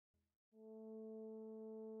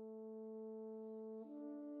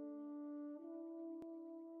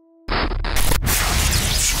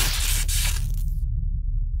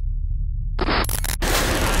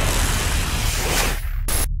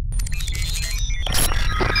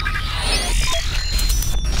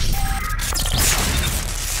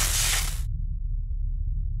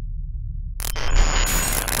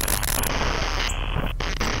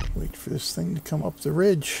come up the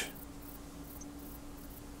ridge.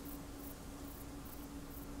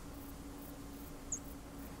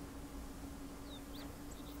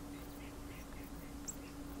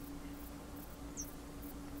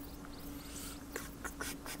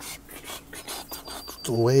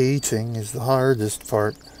 Waiting is the hardest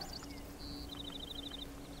part.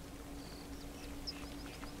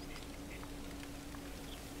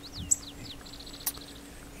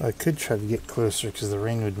 I could try to get closer because the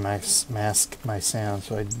rain would mask my sound,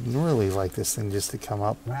 so I'd really like this thing just to come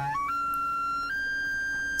up.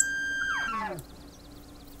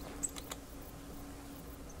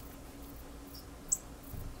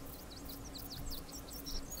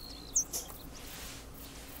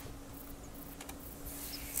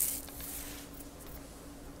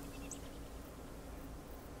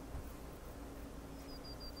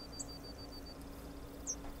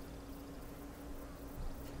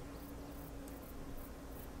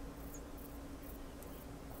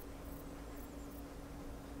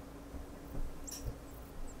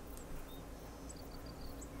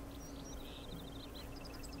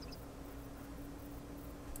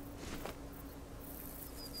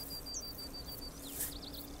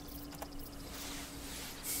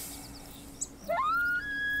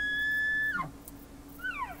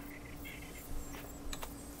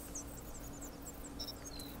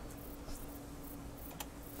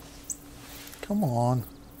 Come on.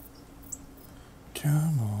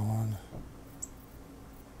 Come on.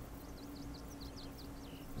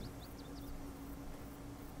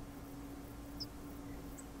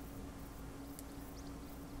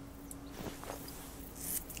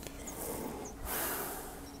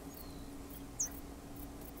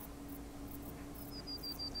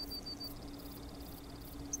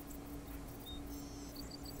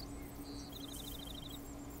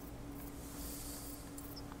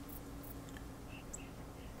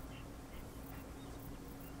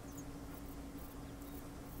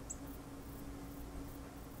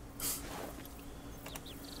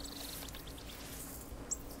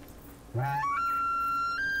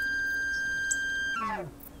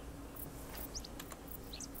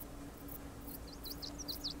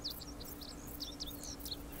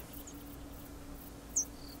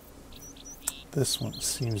 This one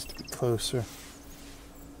seems to be closer.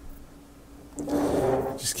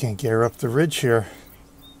 Just can't get her up the ridge here.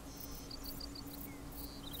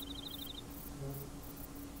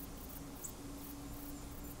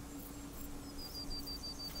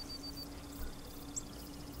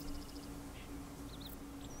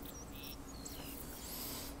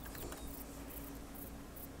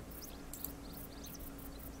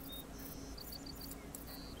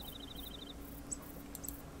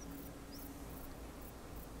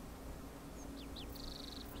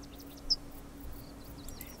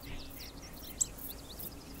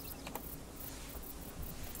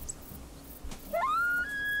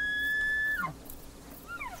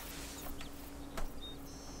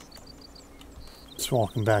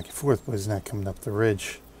 Walking back and forth, but he's not coming up the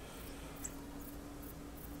ridge.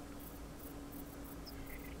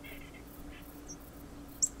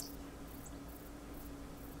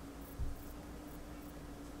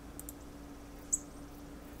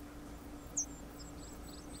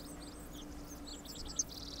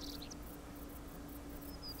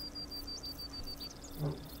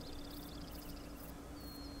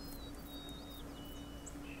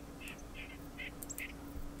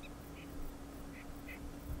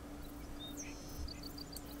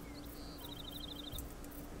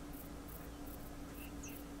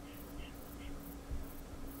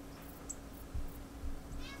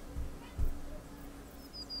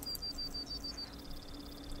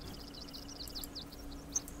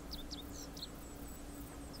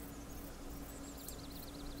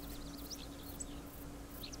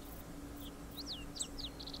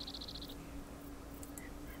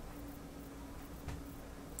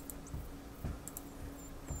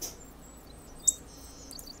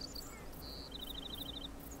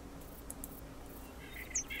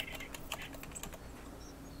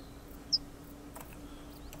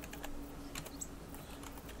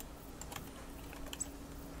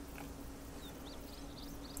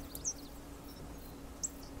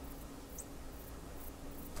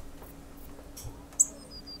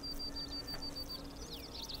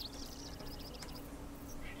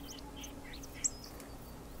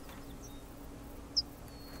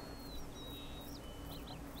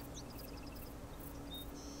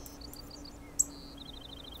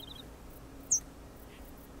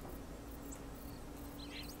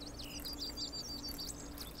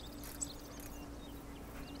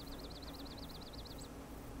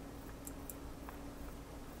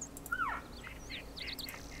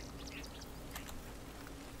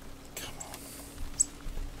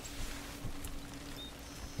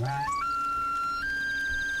 Of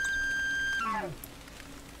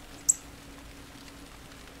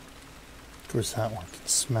course, that one can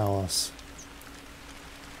smell us.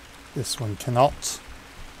 This one cannot.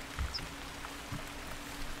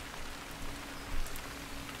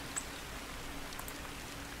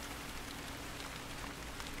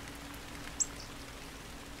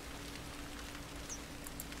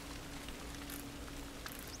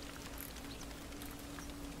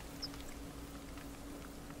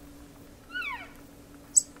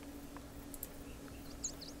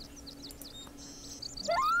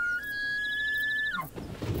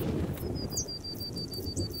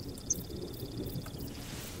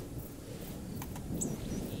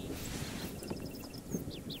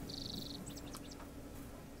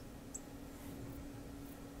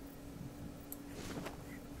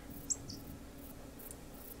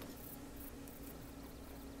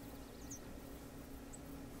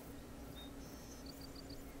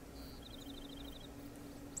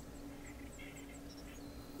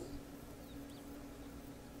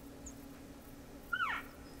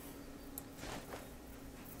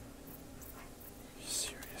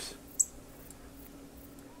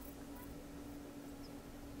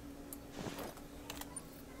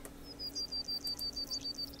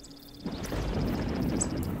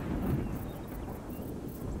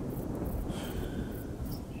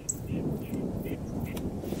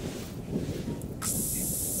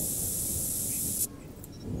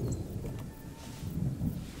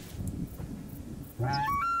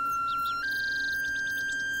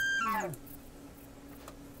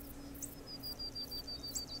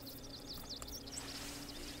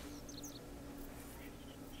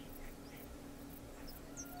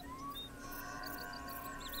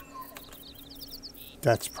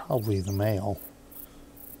 That's probably the male.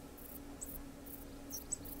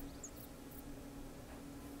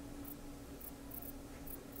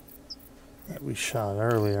 That we shot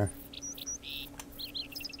earlier.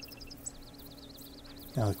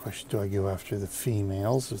 Now the question, do I go after the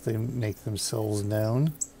females if they make themselves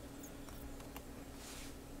known?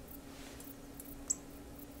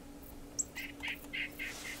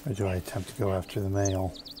 Or do I attempt to go after the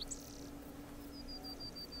male?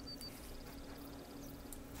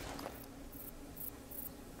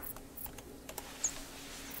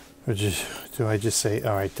 Or do I just say,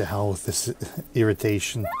 all right, to hell with this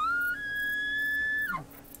irritation?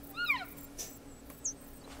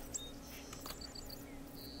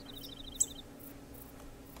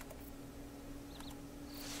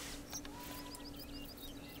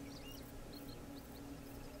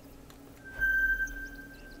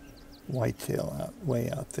 Whitetail way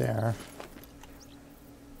out there.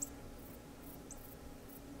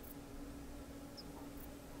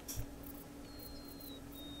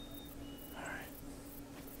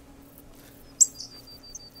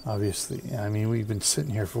 Obviously, I mean, we've been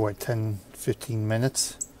sitting here for what, 10, 15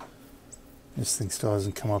 minutes? This thing still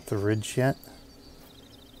hasn't come up the ridge yet.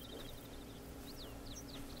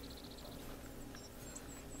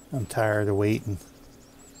 I'm tired of waiting.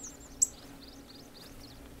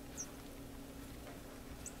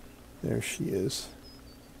 There she is.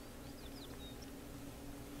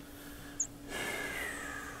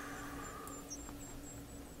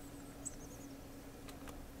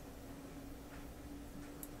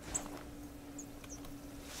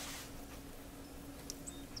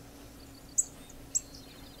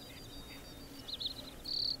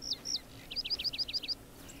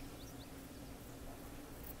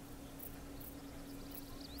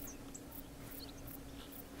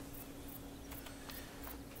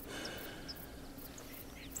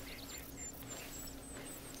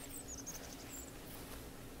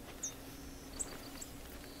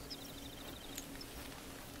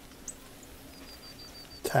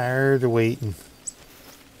 Tired of waiting.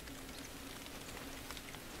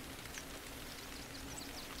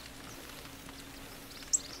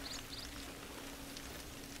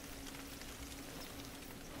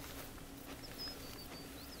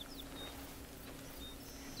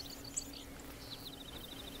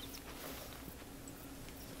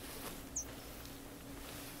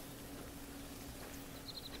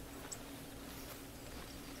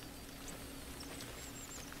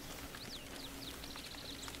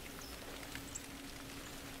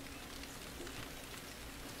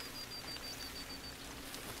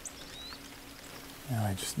 Now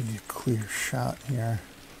I just need a clear shot here.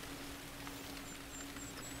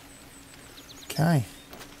 Okay.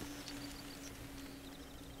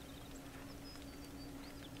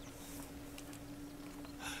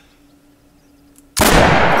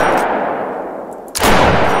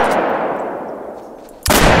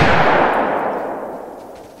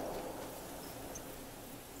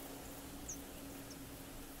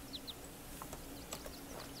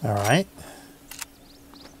 All right.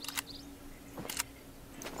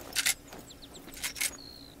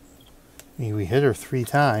 I mean, we hit her 3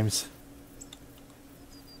 times.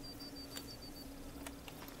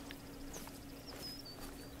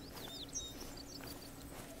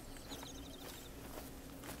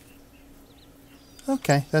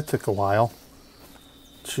 Okay, that took a while.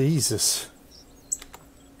 Jesus.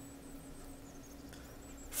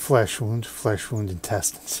 Flesh wound,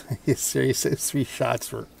 intestines. Are you serious? Those 3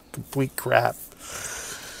 shots were complete crap.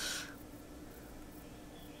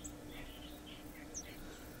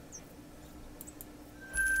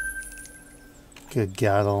 Good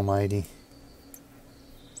God Almighty.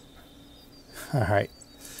 Alright.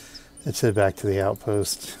 Let's head back to the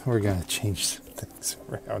outpost. We're going to change some things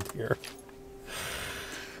around here.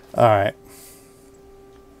 Alright.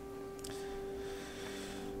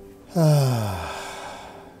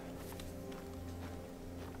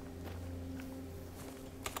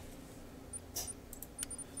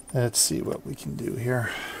 Let's see what we can do here.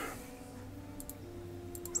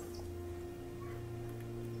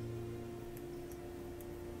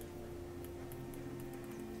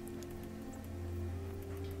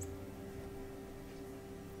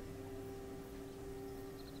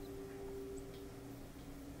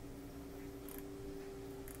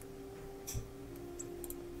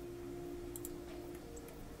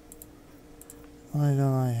 Why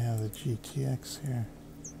don't I have the GTX here?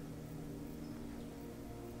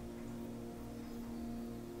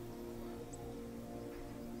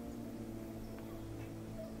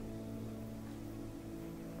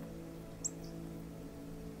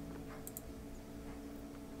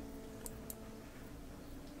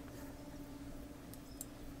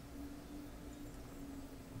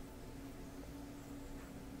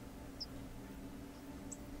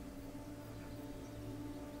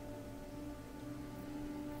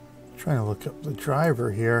 Trying to look up the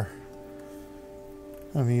driver here.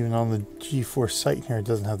 I'm even on the G4 site here. It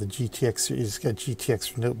doesn't have the GTX. It's got GTX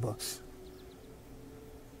for notebooks.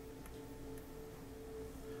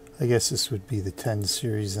 I guess this would be the 10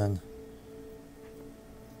 series then.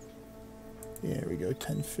 Yeah, here we go.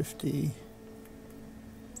 1050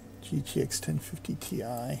 GTX 1050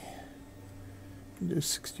 Ti.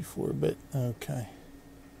 Windows 64-bit. Okay.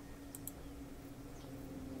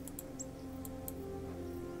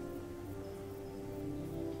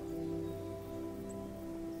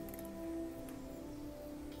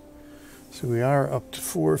 So we are up to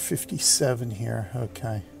 457 here.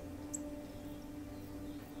 Okay.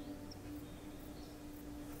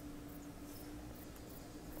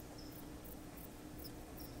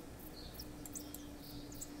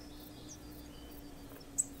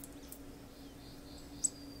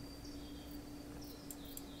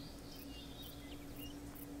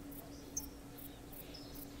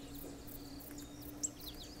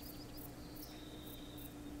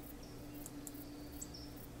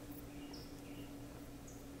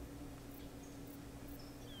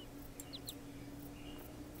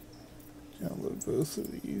 Download both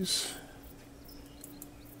of these.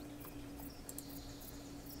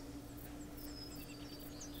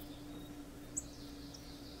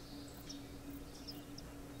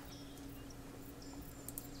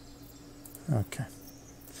 Okay.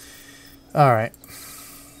 All right.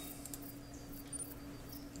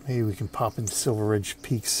 Maybe we can pop into Silver Ridge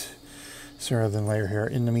Peaks sooner than later here.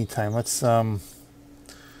 In the meantime, let's got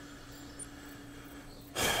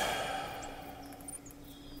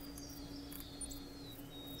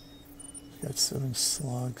 7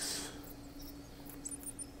 slugs.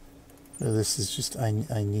 So this is just I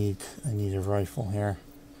need a rifle here.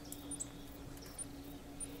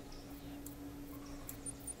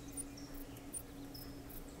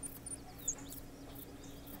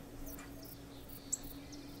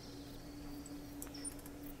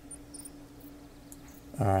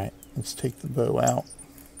 All right, let's take the bow out.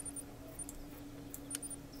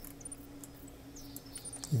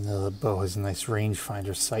 You know, the bow has a nice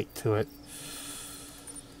rangefinder sight to it.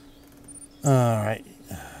 All right,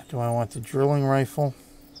 do I want the drilling rifle?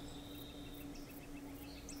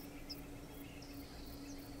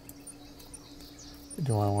 Or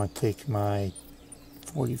do I want to take my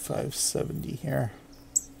 4570 here?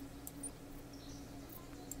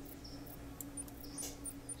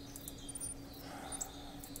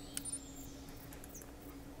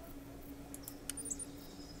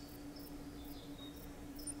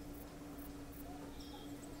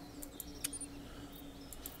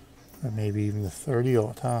 Or maybe even the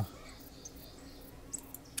 30-aught, huh?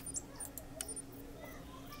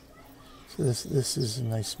 So this is a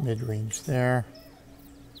nice mid-range there.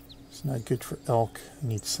 It's not good for elk. I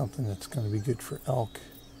need something that's going to be good for elk.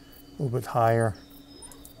 A little bit higher.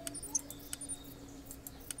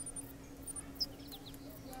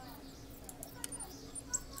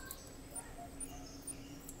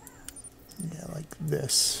 Yeah, like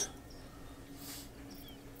this.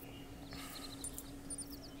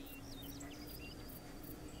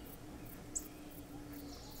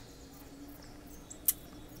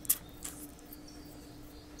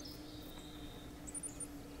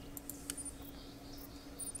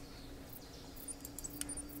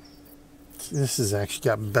 This has actually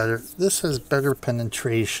got better. This has better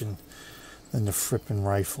penetration than the frippin'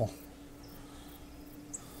 rifle.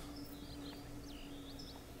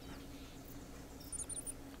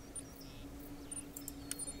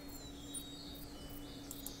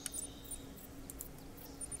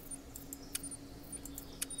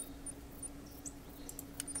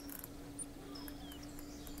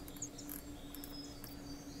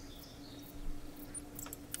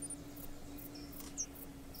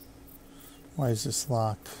 Why is this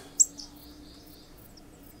locked?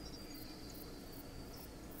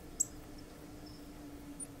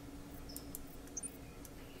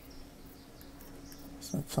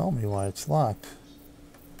 It's not telling me why it's locked.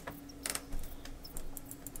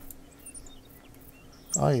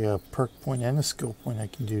 Oh, you got a perk point and a skill point I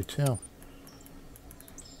can do too.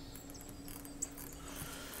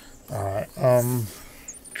 Alright,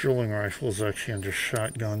 drilling rifles actually under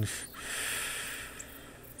shotguns.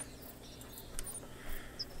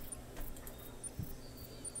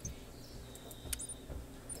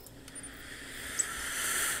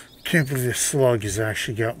 Can't believe this slug has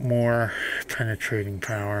actually got more penetrating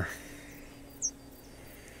power.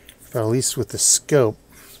 But at least with the scope,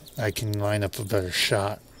 I can line up a better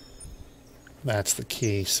shot. That's the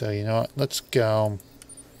key. So you know what? Let's go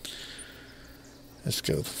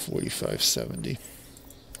with 4570.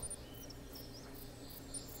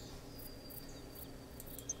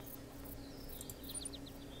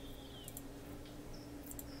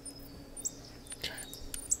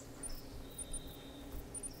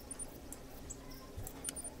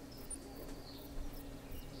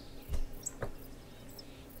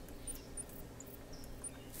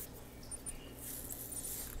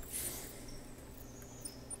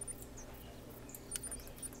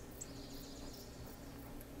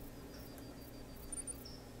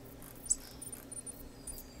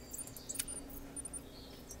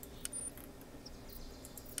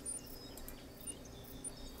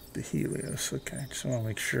 The Helios, okay, just want to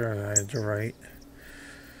make sure that I had the right.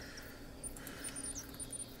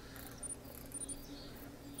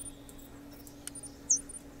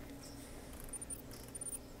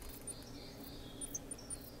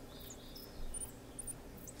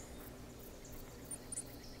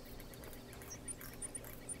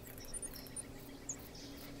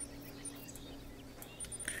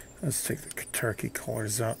 Let's take the turkey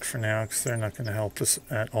colors out for now because they're not going to help us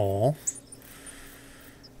at all.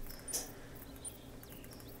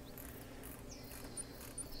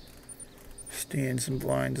 Stands and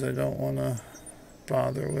blinds I don't want to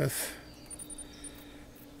bother with.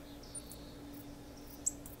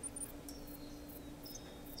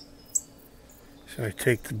 So I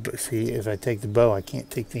take the, see, if I take the bow I can't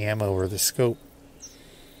take the ammo or the scope.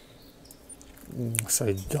 So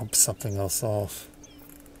I dump something else off.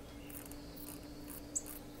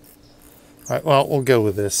 Alright, well we'll go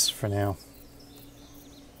with this for now.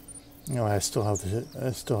 You know, I still have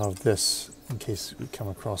this in case we come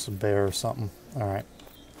across a bear or something. Alright.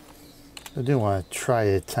 I do want to try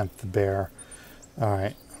to attempt the bear.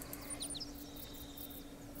 Alright.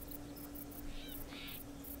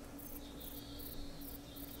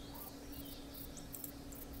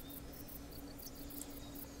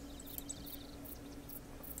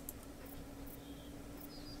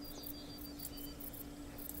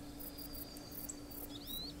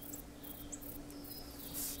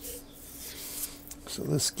 So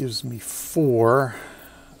this gives me 4.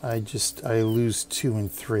 I lose 2 and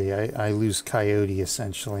 3. I lose coyote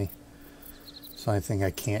essentially. So I think I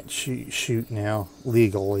can't shoot now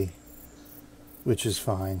legally, which is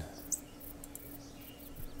fine.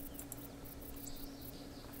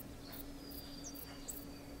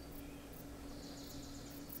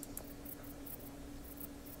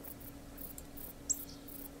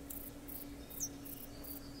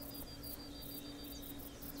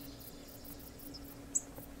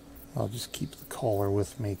 I'll just keep the collar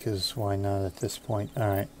with me because why not at this point?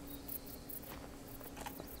 Alright.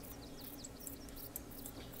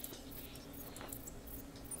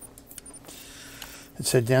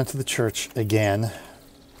 Let's head down to the church again.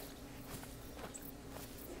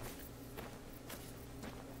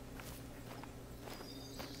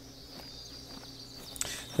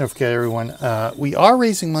 Don't forget, everyone, we are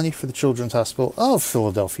raising money for the Children's Hospital of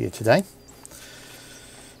Philadelphia today.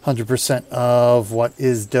 100% of what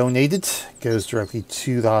is donated goes directly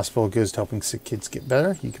to the hospital. It goes to helping sick kids get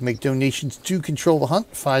better. You can make donations to Control the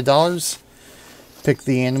Hunt, $5. Pick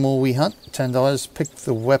the animal we hunt, $10. Pick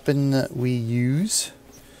the weapon we use,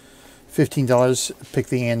 $15. Pick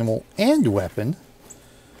the animal and weapon,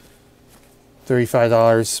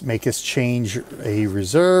 $35. Make us change a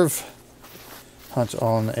reserve. Hunt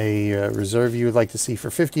on a reserve you would like to see for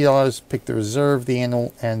 $50. Pick the reserve, the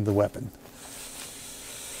animal, and the weapon.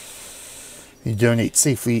 You donate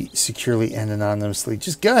safely, securely, and anonymously.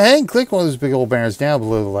 Just go ahead and click one of those big old banners down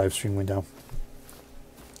below the live stream window.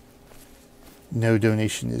 No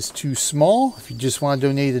donation is too small. If you just want to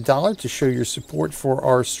donate $1 to show your support for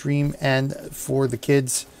our stream and for the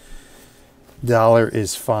kids, $1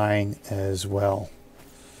 is fine as well.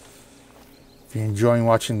 If you're enjoying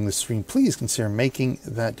watching the stream, please consider making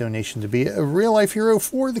that donation to be a real-life hero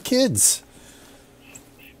for the kids.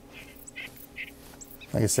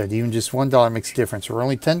 Like I said, even just $1 makes a difference. We're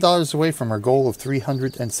only $10 away from our goal of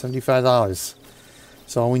 $375.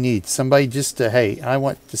 That's all we need. Somebody just to, hey, I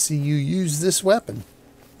want to see you use this weapon.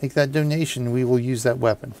 Make that donation. We will use that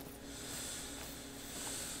weapon.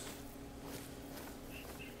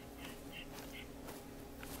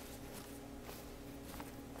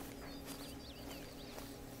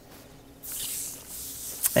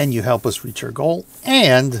 And you help us reach our goal.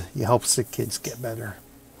 And you help sick kids get better.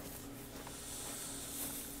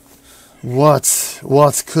 What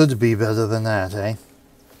could be better than that, eh?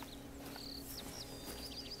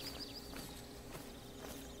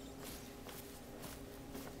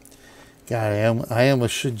 God, I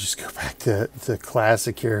almost should just go back to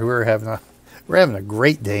Classic here. We're having a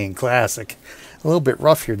great day in Classic. A little bit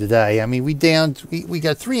rough here today. I mean, we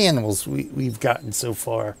got 3 animals we've gotten so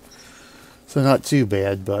far, so not too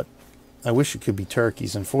bad. But I wish it could be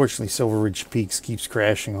turkeys. Unfortunately, Silver Ridge Peaks keeps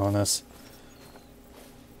crashing on us.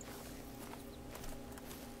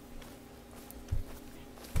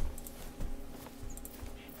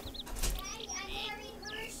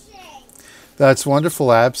 That's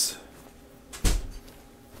wonderful, Abs.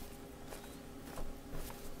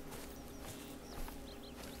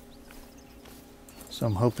 So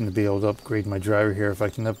I'm hoping to be able to upgrade my driver here. If I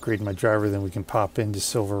can upgrade my driver, then we can pop into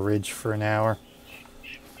Silver Ridge for an hour.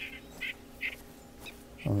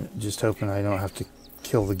 I'm just hoping I don't have to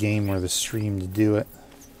kill the game or the stream to do it.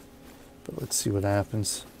 But let's see what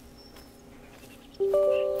happens.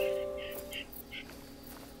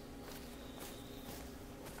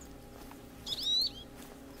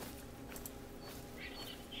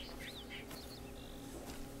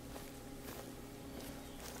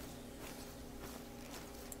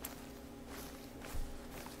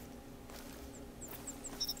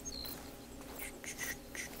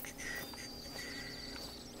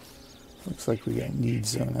 Looks like we got need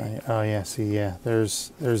zone. Oh yeah, see, yeah.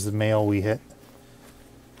 There's the male we hit.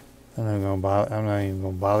 I'm not even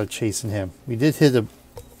gonna bother chasing him. We did hit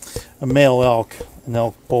a male elk, an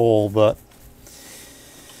elk bull, but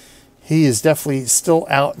he is definitely still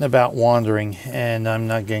out and about wandering, and I'm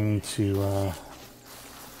not going to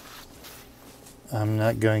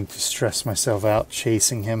stress myself out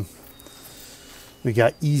chasing him. We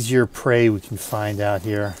got easier prey we can find out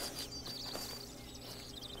here.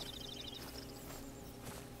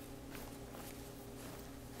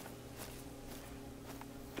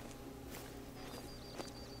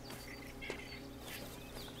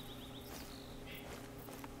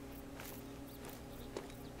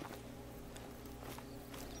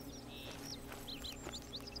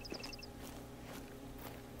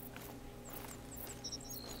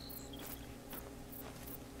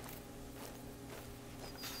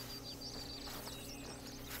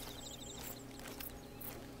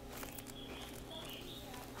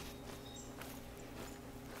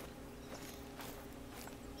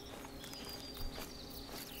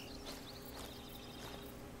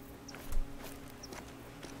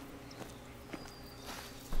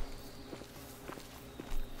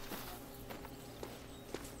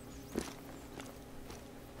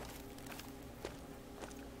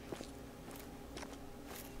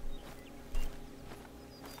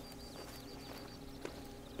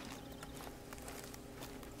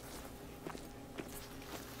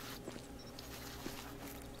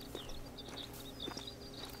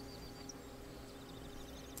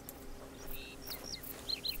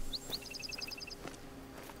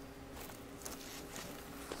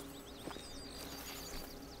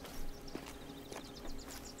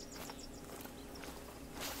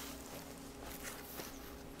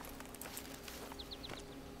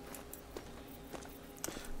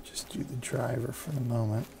 Do the driver for the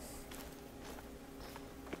moment.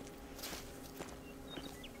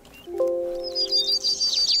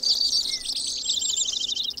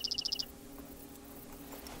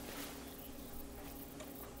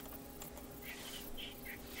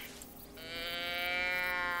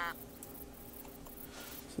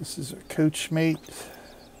 This is our coach mate.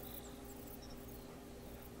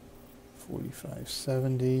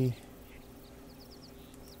 4570.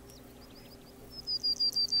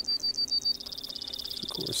 Of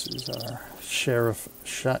course, is our Sheriff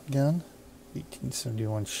shotgun,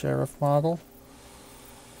 1871 Sheriff model.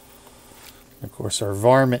 And of course, our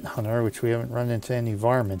varmint hunter, which we haven't run into any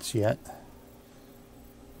varmints yet.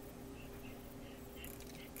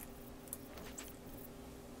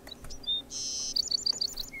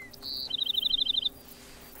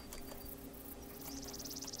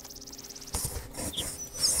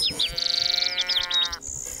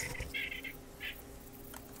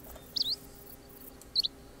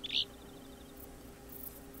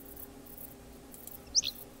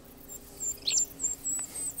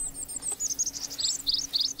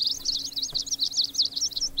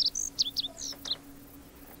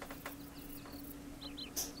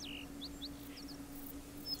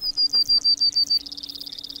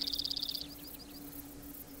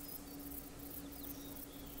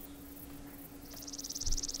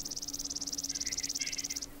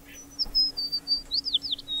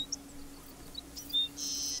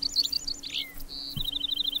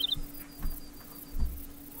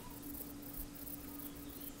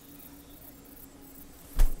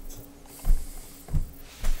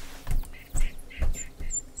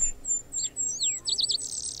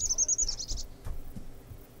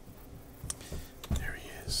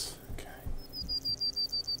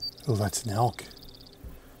 Oh, that's an elk.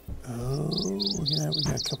 Oh, look at that. We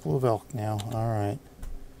got a couple of elk now. All right.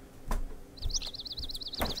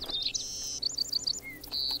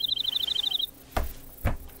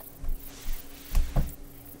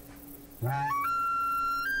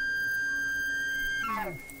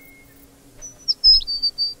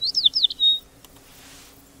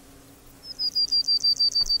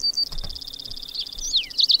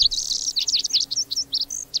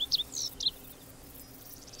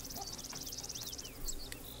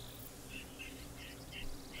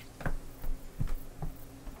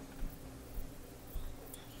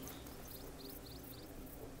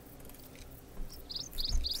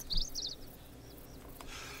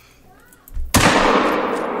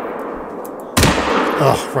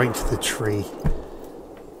 Oh, right into the tree.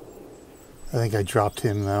 I think I dropped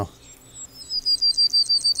him though.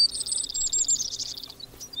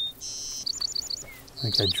 I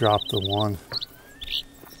think I dropped the one.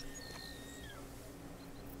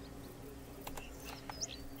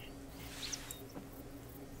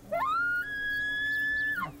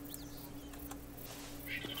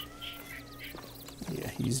 Yeah,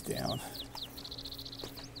 he's down.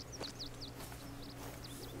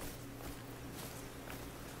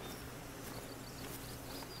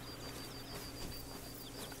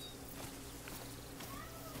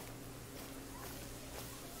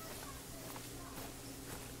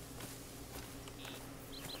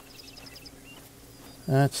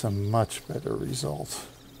 That's a much better result.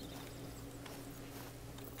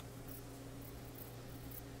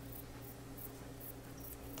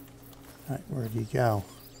 All right, where'd he go?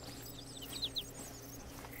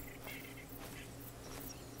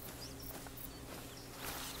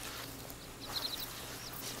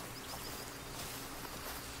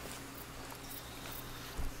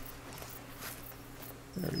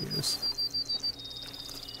 There he is.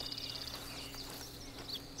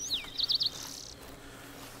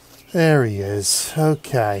 There he is.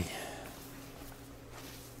 Okay.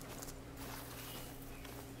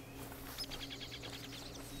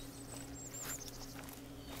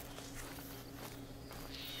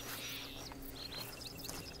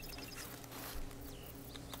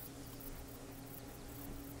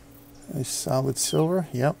 Nice solid silver.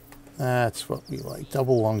 Yep. That's what we like.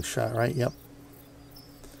 Double long shot, right? Yep.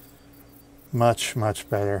 Much, much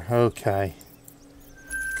better. Okay.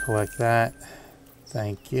 Collect that.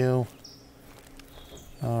 Thank you.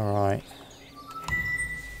 All right.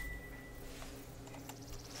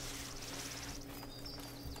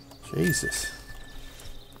 Jesus.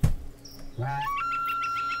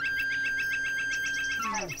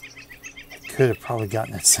 Could have probably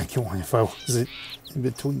gotten that second one if I wasn't in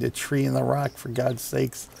between the tree and the rock, for God's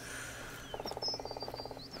sakes.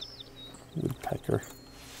 Woodpecker.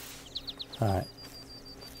 All right.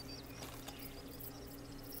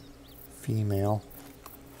 Female.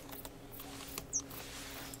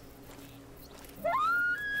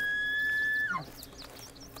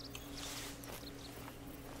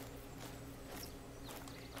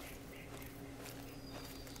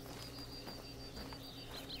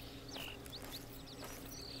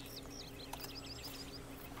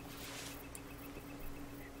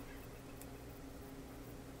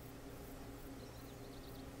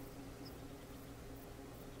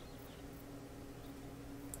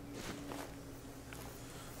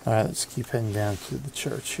 All right, let's keep heading down to the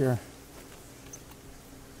church here.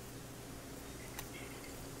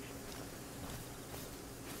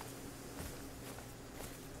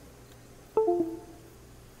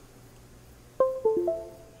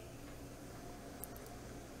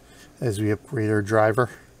 As we upgrade our driver.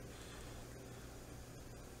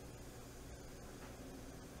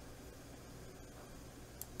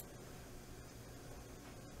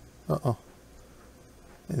 Uh-oh.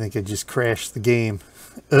 I think I just crashed the game.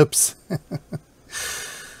 Oops.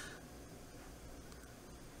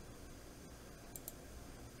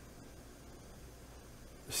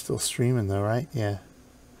 Still streaming though, right? Yeah.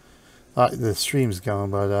 The stream's going,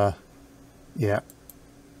 but yeah.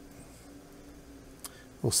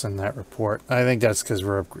 We'll send that report. I think that's because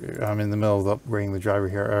I'm in the middle of upgrading the driver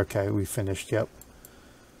here. Okay, we finished. Yep.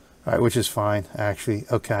 All right, which is fine actually.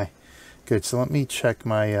 Okay, good. So let me check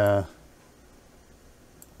my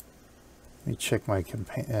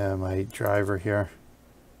my driver here.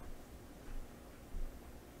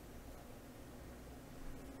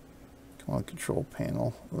 Come on, control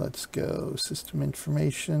panel. Let's go. System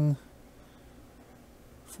information.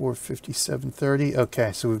 45730.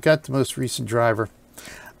 Okay, so we've got the most recent driver.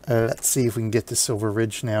 Let's see if we can get to Silver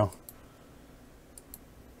Ridge now.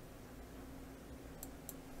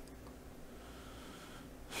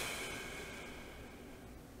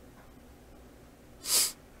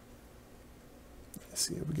 Let's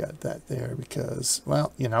see if we got that there because,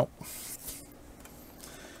 well, you know,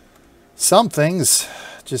 some things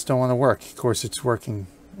just don't want to work. Of course, it's working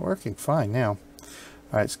fine now. All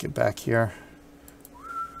right, let's get back here.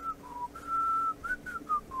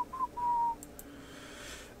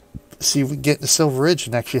 See if we can get to Silver Ridge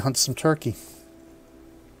and actually hunt some turkey.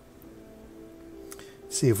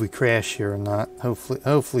 See if we crash here or not.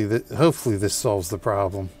 Hopefully this solves the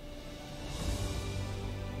problem.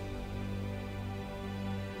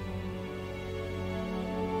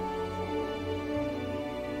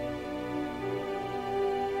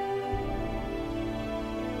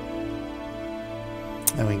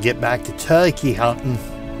 And we get back to turkey hunting.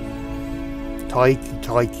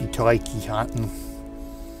 Turkey hunting.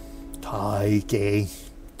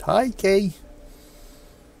 Turkey.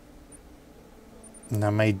 And I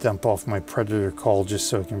may dump off my predator call just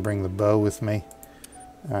so I can bring the bow with me.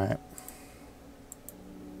 Alright.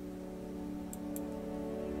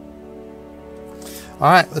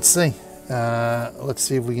 Alright, let's see. Let's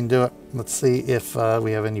see if we can do it. Let's see if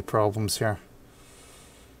we have any problems here.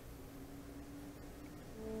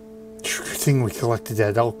 Good thing we collected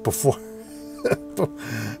that elk before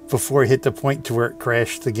before it hit the point to where it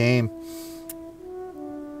crashed the game.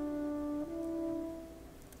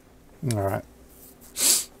 All right,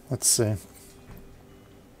 let's see.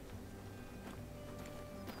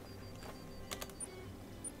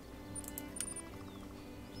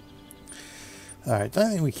 All right, the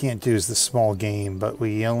only thing we can't do is the small game, but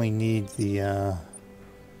we only need the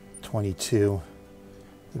 22,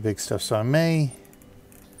 the big stuff. So I may,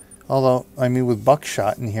 although, I mean, with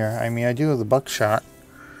buckshot in here, I mean, I do have the buckshot.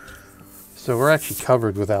 So we're actually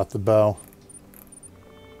covered without the bow.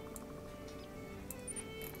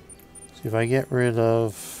 See if I get rid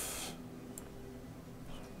of...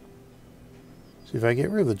 See if I get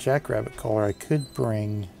rid of the jackrabbit collar, I could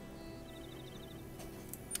bring...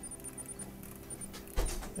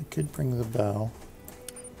 I could bring the bow.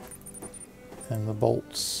 And the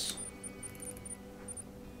bolts.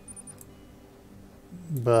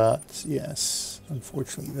 But, yes,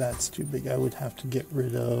 unfortunately that's too big. I would have to get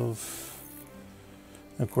rid of...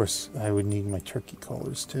 Of course, I would need my turkey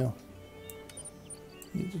collars too.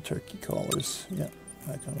 Need the turkey collars. Yep,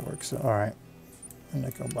 not gonna work. So, alright. I'm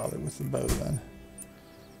not gonna bother with the bow then.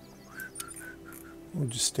 We'll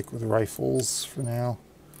just stick with rifles for now.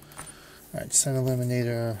 Alright, scent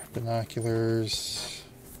eliminator, binoculars,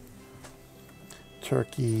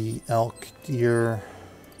 turkey, elk, deer.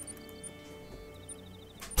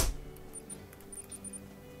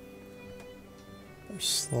 There's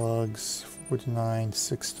slugs. 4 to 9,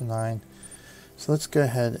 6 to 9. So let's go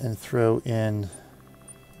ahead and throw in,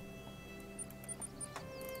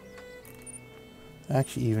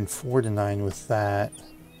 actually even 4 to 9 with that.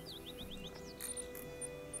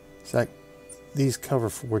 So that, these cover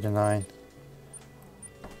 4 to 9.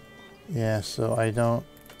 Yeah, so I don't,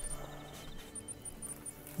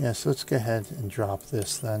 yeah, so let's go ahead and drop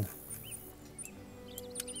this then.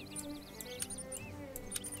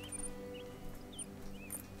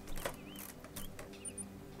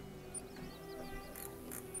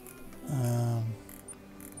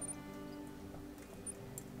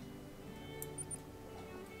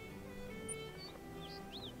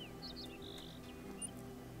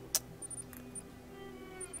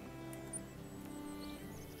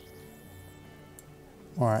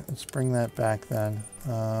 All right, let's bring that back then.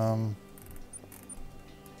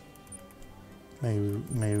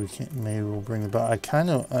 Maybe we can't. Maybe we'll bring the bow. I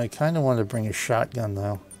kind of want to bring a shotgun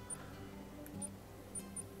though.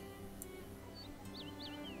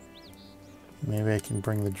 Maybe I can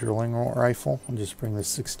bring the drilling rifle and just bring the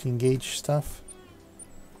 16 gauge stuff.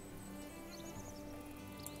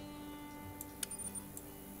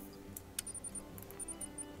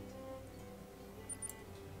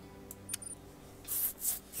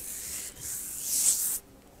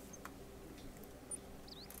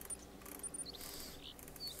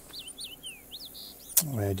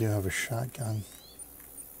 Wait, I do have a shotgun.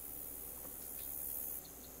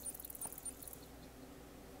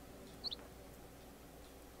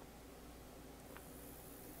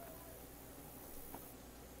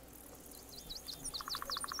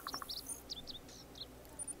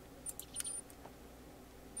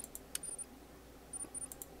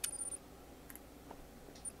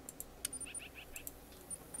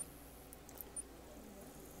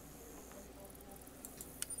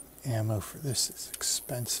 Ammo for this is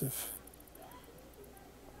expensive.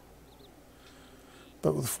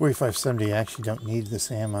 But with 4570 I actually don't need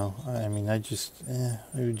this ammo. I mean, I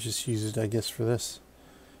would just use it, I guess, for this.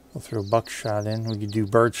 We'll throw buckshot in. We could do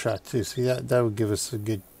birdshot too. See, that would give us a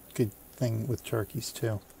good thing with turkeys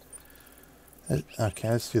too. Okay,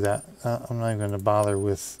 let's do that. I'm not even going to bother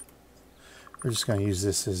with... We're just going to use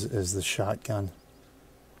this as the shotgun.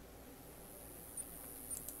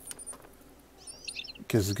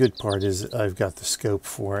 Because the good part is I've got the scope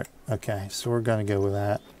for it. Okay, so we're going to go with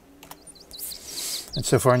that. And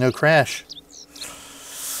so far, no crash.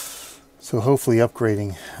 So hopefully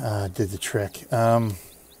upgrading did the trick. So I'm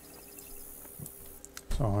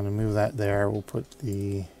going to move that there. We'll put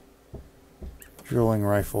the drilling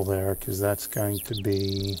rifle there because that's going to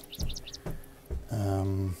be...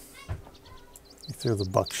 throw the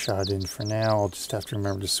buckshot in for now. I'll just have to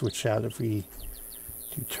remember to switch out if we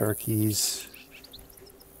do turkeys.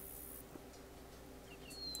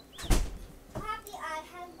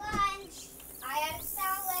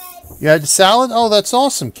 You had a salad? Oh, that's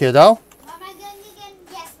awesome, kiddo. What am I going to get?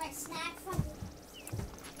 Yes, my snack from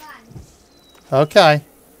lunch. Okay.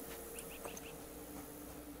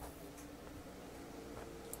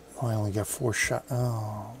 Oh, I only got 4 shots.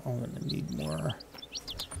 Oh, I'm going to need more. I'm going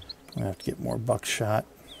to have to get more buckshot.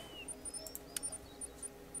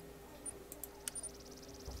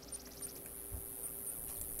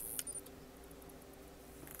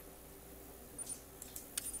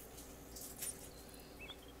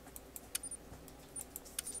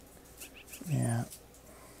 Yeah.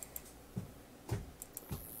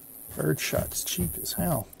 Birdshot's cheap as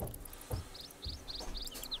hell.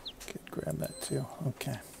 Could grab that too.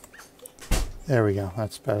 Okay. There we go.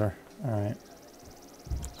 That's better. All right.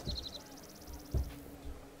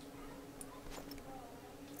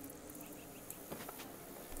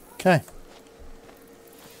 Okay.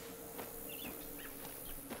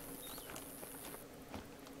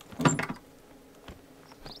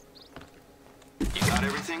 You got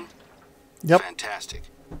everything? Yep. Fantastic.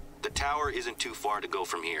 The tower isn't too far to go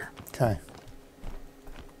from here. Okay.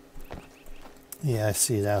 Yeah, I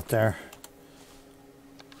see it out there.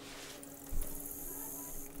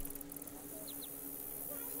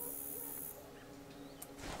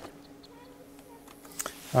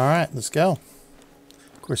 All right, let's go.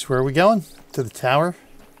 Of course, where are we going? To the tower,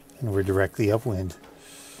 and we're directly upwind.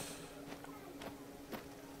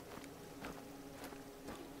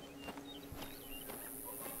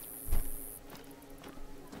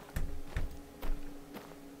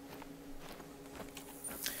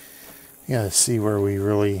 You gotta see where we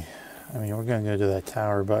really... I mean, we're gonna go to that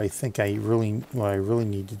tower, but I think what I really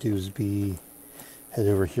need to do is head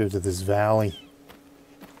over here to this valley.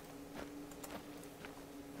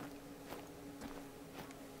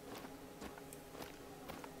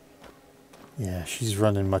 Yeah, she's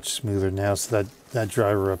running much smoother now, so that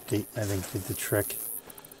driver update, I think, did the trick.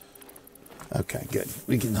 Okay, good.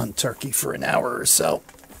 We can hunt turkey for an hour or so.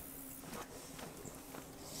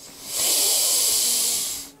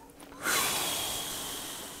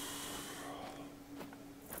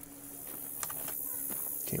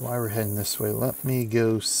 Okay, while we're heading this way, let me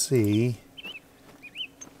go see...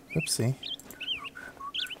 Oopsie.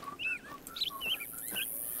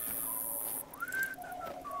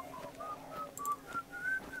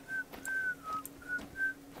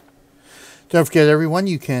 Don't forget, everyone,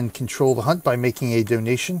 you can control the hunt by making a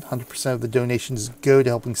donation. 100% of the donations go to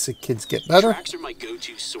helping sick kids get better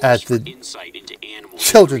at the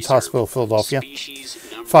Children's Hospital of Philadelphia.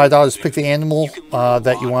 $5, pick the animal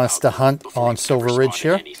that you want us to hunt on Silver Ridge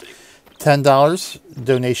here. $10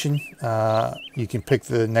 donation. You can pick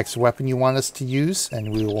the next weapon you want us to use,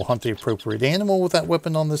 and we will hunt the appropriate animal with that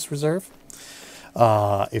weapon on this reserve.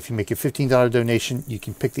 If you make a $15 donation, you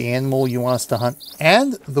can pick the animal you want us to hunt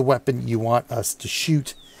and the weapon you want us to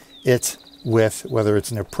shoot it with, whether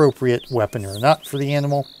it's an appropriate weapon or not for the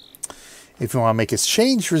animal. If you want to make a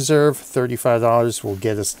change reserve, $35 will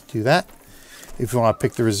get us to do that. If you want to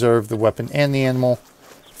pick the reserve, the weapon, and the animal,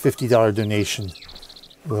 $50 donation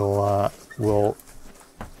will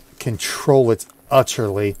control it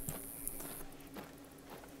utterly.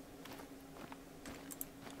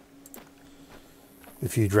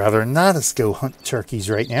 If you'd rather not us go hunt turkeys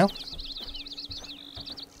right now.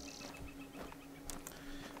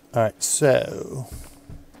 Alright, so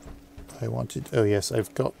oh yes,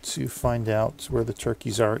 I've got to find out where the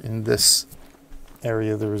turkeys are in this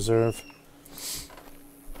area of the reserve.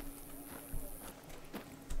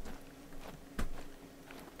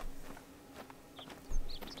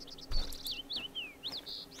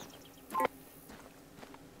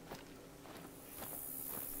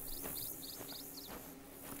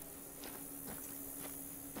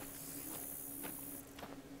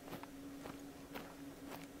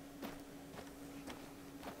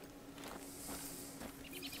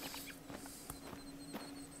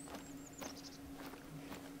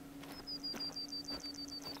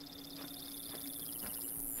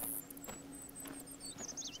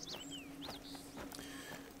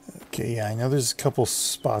 Okay, yeah, I know there's a couple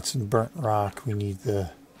spots in Burnt Rock. We need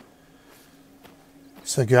the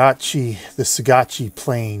Sagachi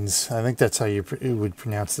Plains. I think that's how you would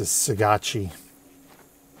pronounce this, Sagachi.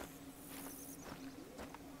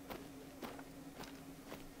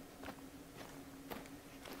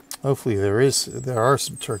 Hopefully there are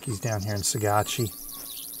some turkeys down here in Sagachi.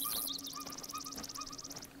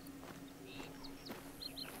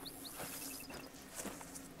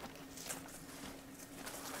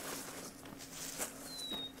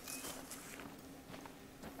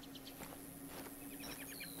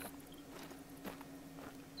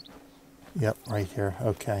 Yep, right here.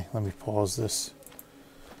 Okay, let me pause this.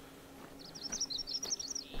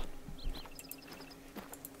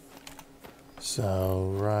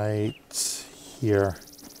 So, right here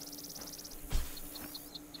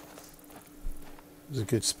is a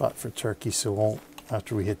good spot for turkey, so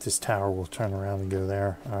after we hit this tower, we'll turn around and go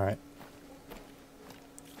there. All right.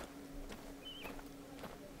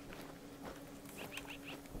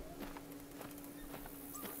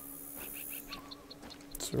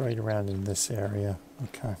 It's right around in this area.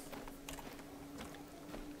 Okay.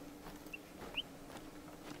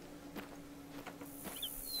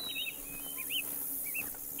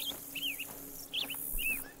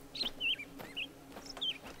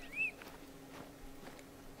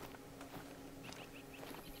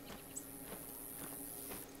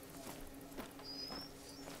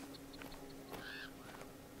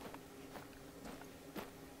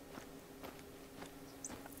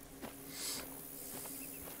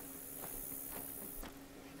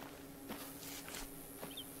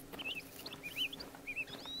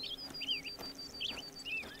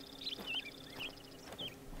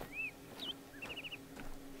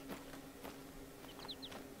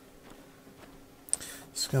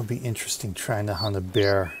 It's going to be interesting trying to hunt a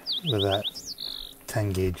bear with that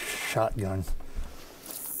 10 gauge shotgun.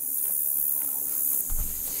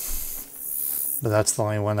 But that's the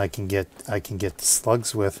only one I can get the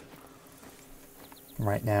slugs with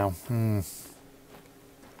right now. And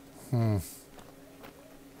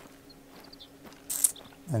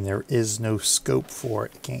there is no scope for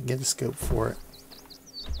it. I can't get a scope for it.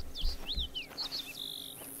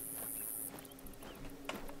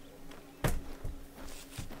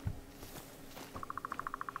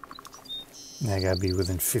 I gotta be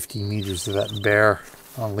within 50 meters of that bear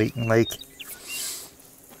on Layton Lake.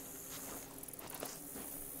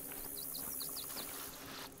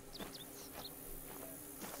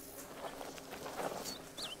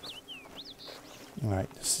 Alright,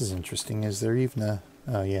 this is interesting. Is there even a...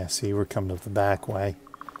 Oh yeah, see, we're coming up the back way.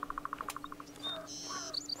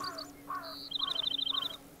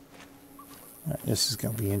 Alright, this is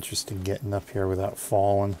gonna be interesting getting up here without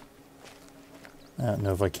falling. I don't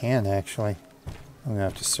know if I can, actually. I'm going to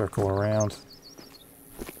have to circle around.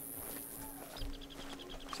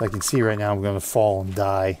 So I can see right now I'm going to fall and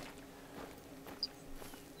die.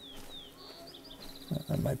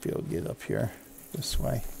 I might be able to get up here this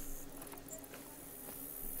way.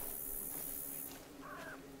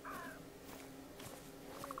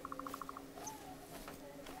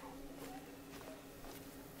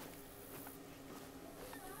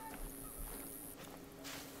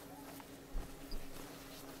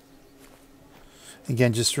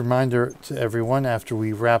 Again, just a reminder to everyone, after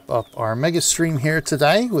we wrap up our mega stream here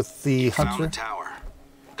today with the Found Hunter the tower.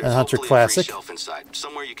 and There's Hunter hopefully a free Classic. shelf inside,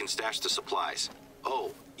 somewhere you can stash the supplies.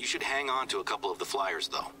 Oh, you should hang on to a couple of the flyers,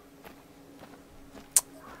 though.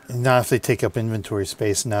 Not if they take up inventory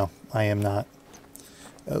space. No, I am not.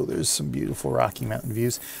 Oh, there's some beautiful Rocky Mountain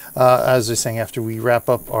views. As I was saying, after we wrap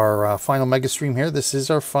up our final mega stream here, this is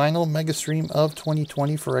our final mega stream of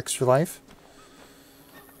 2020 for Extra Life.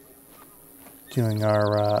 Doing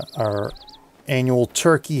our annual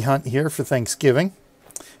turkey hunt here for Thanksgiving.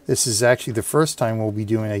 This is actually the first time we'll be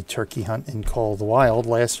doing a turkey hunt in Call of the Wild.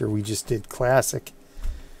 Last year we just did Classic.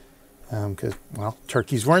 Because, well,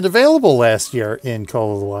 turkeys weren't available last year in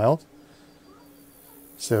Call of the Wild.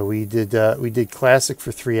 So we did Classic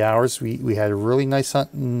for 3 hours. We had a really nice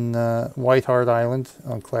hunt in White Hart Island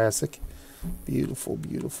on Classic. Beautiful,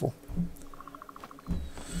 beautiful.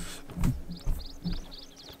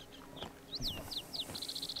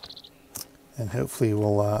 And hopefully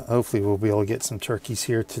we'll be able to get some turkeys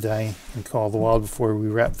here today and Call of the Wild before we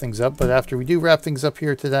wrap things up. But after we do wrap things up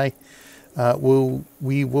here today,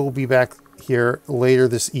 we will be back here later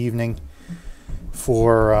this evening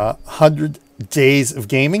for 100 Days of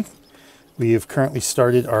Gaming. We have currently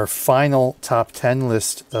started our final top 10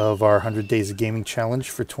 list of our 100 Days of Gaming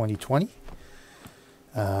challenge for 2020.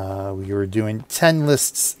 We were doing 10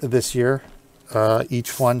 lists this year,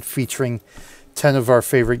 each one featuring 10 of our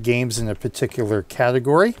favorite games in a particular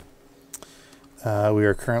category. We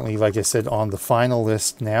are currently, like I said, on the final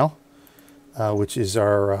list now, which is a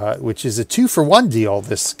 2-for-1 deal.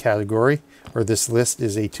 This category, or this list,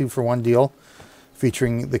 is a 2-for-1 deal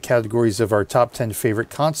featuring the categories of our top 10 favorite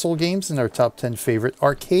console games and our top 10 favorite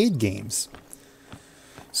arcade games.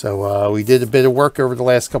 So we did a bit of work over the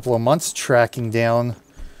last couple of months tracking down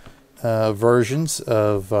versions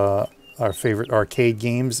of our favorite arcade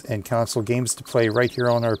games and console games to play right here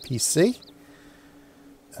on our PC.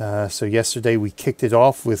 So yesterday we kicked it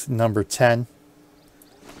off with number 10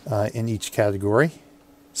 in each category.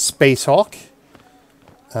 Space Hawk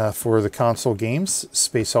for the console games.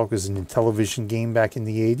 Space Hawk was an Intellivision game back in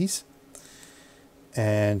the 80s.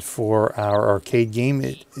 And for our arcade game,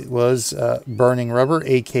 it was Burning Rubber,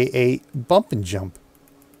 aka Bump and Jump.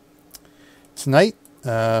 Tonight,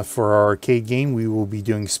 for our arcade game, we will be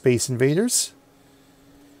doing Space Invaders.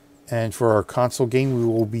 And for our console game, we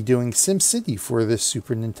will be doing SimCity for this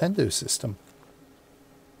Super Nintendo system.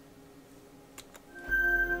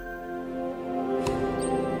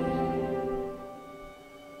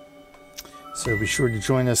 So be sure to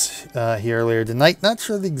join us here later tonight. Not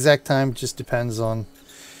sure the exact time, just depends on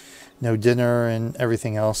dinner and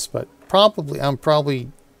everything else. But I'm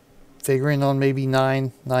probably figuring on maybe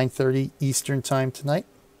 9:30 Eastern time tonight.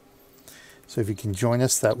 So if you can join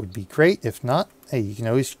us, that would be great. If not, hey, you can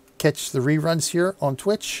always catch the reruns here on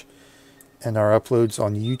Twitch and our uploads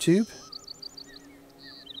on YouTube.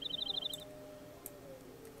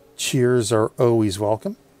 Cheers are always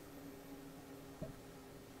welcome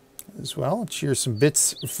as well. Cheers some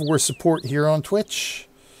bits for support here on Twitch.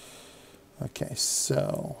 Okay,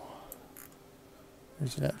 so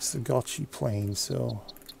that's the Gulchy Plain. So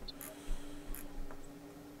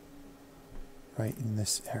right in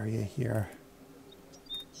this area here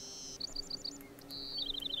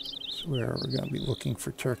is where we're going to be looking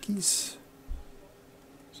for turkeys.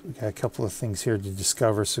 So we got a couple of things here to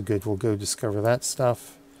discover. So good, we'll go discover that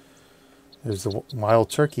stuff. There's the wild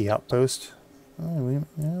turkey outpost. Oh, you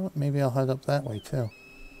know what? Maybe I'll head up that way too.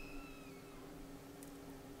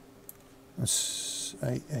 I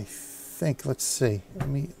think. Let's see. Let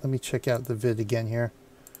me check out the vid again here.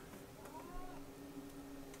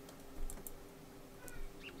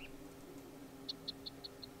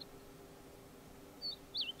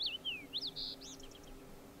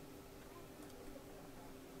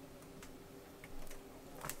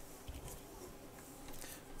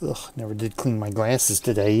 Ugh, never did clean my glasses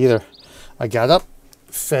today either. I got up,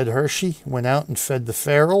 fed Hershey, went out and fed the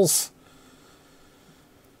ferals,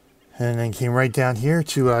 and then came right down here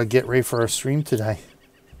to get ready for our stream today.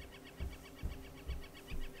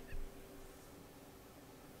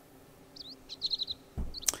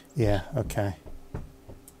 Yeah, okay.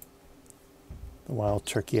 The wild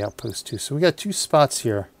turkey outpost too. So we got 2 spots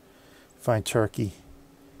here. Find turkey.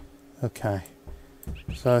 Okay.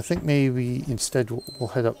 So I think maybe instead we'll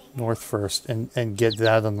head up north first and get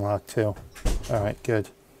that unlocked too. All right, good.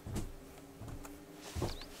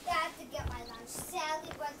 I have to get my lunch.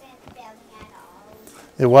 Sally wasn't feeling at all.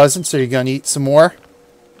 It wasn't, so you're going to eat some more?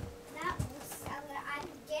 Not Sally. I'm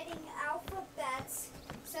getting alphabets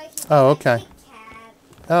so I can Oh, get a okay. Kit Kat.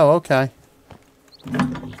 Oh, okay. These are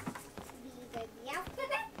the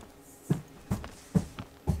alphabets.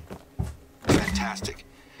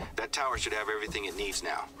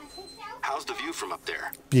 from up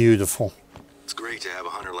there. Beautiful. It's great to have a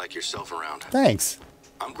hunter like yourself around. Thanks.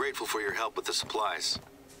 I'm grateful for your help with the supplies.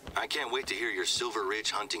 I can't wait to hear your Silver Ridge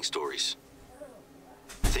hunting stories.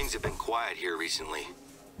 Things have been quiet here recently.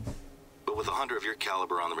 But with a hunter of your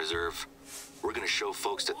caliber on the reserve, we're going to show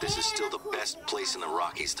folks that this is still the best place in the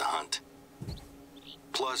Rockies to hunt.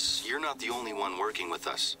 Plus, you're not the only one working with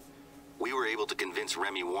us. We were able to convince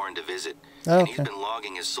Remy Warren to visit, and he's been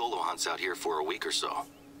logging his solo hunts out here for a week or so.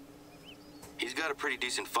 He's got a pretty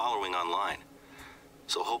decent following online,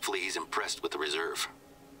 so hopefully he's impressed with the reserve.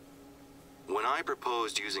 When I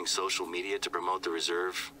proposed using social media to promote the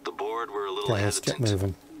reserve, the board were a little hesitant. Let's get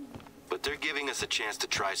moving. But they're giving us a chance to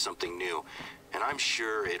try something new, and I'm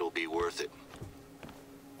sure it'll be worth it.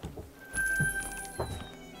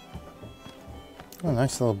 Oh,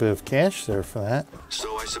 nice little bit of cash there for that.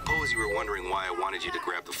 So I suppose you were wondering why I wanted you to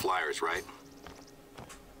grab the flyers, right?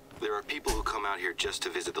 There are people who come out here just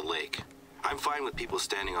to visit the lake. I'm fine with people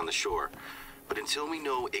standing on the shore, but until we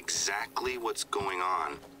know exactly what's going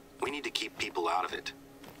on, we need to keep people out of it.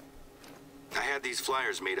 I had these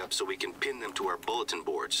flyers made up so we can pin them to our bulletin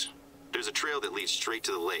boards. There's a trail that leads straight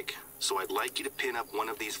to the lake, so I'd like you to pin up one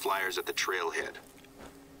of these flyers at the trailhead.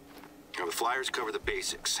 Now, the flyers cover the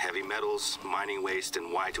basics: heavy metals, mining waste,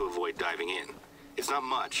 and why to avoid diving in. It's not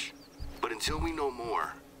much, but until we know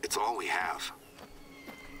more, it's all we have.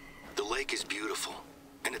 The lake is beautiful,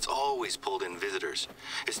 and it's always pulled in visitors.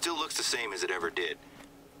 It still looks the same as it ever did.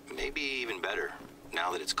 Maybe even better,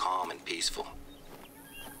 now that it's calm and peaceful.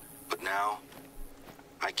 But now,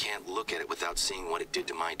 I can't look at it without seeing what it did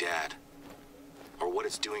to my dad, or what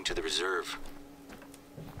it's doing to the reserve.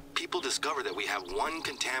 People discover that we have one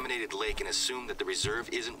contaminated lake and assume that the reserve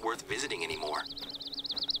isn't worth visiting anymore.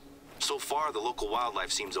 So far, the local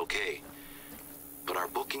wildlife seems okay, but our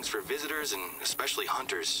bookings for visitors, and especially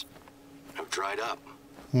hunters, have dried up.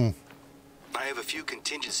 I have a few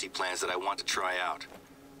contingency plans that I want to try out.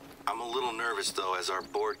 I'm a little nervous, though, as our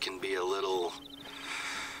board can be a little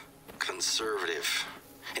conservative.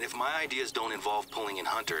 And if my ideas don't involve pulling in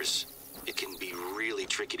hunters, it can be really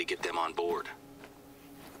tricky to get them on board.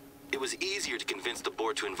 It was easier to convince the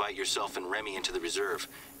board to invite yourself and Remy into the reserve,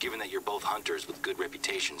 given that you're both hunters with good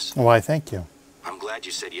reputations. Why, thank you. I'm glad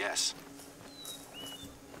you said yes.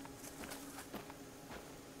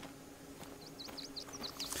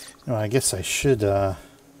 Well, I guess I should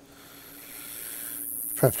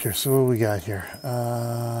prep here. So what do we got here?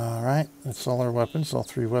 Right, that's all our weapons, all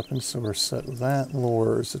 3 weapons, so we're set with that.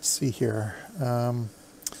 Lures, let's see here. I'll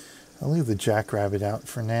leave the jackrabbit out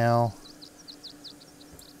for now.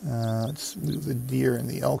 Let's move the deer and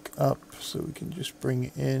the elk up so we can just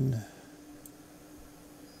bring in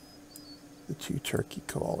the 2 turkey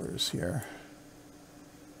callers here.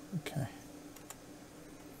 Okay.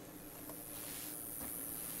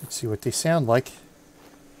 Let's see what they sound like.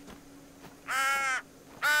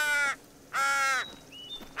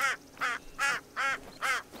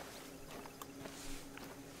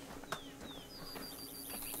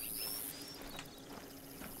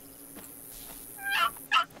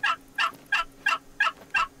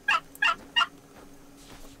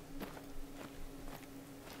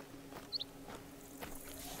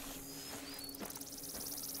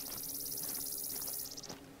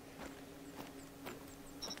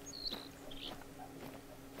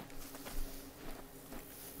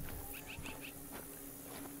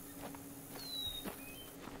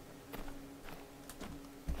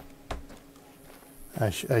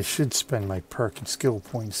 I should spend my perk and skill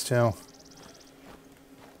points too.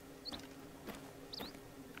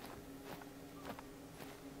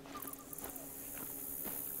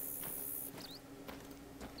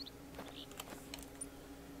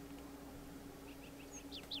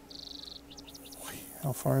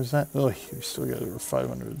 How far is that? Oh, we still got over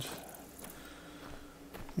 500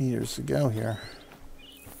 meters to go here.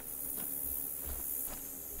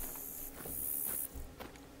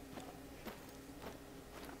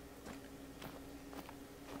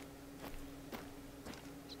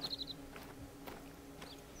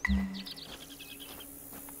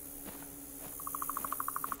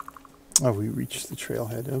 Oh, we reached the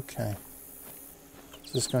trailhead. Okay.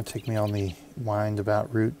 Is this going to take me on the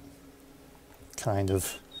wind-about route? Kind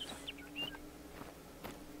of.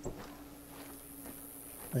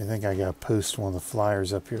 I think I got to post one of the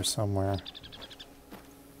flyers up here somewhere.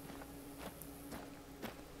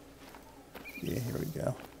 Yeah, here we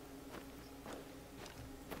go.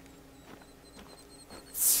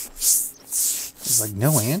 There's like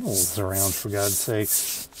no animals around, for God's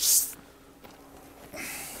sakes.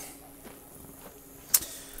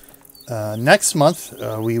 Next month,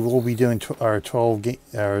 we will be doing our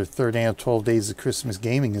third annual 12 Days of Christmas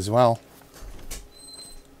Gaming as well.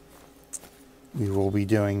 we will be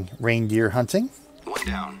doing reindeer hunting One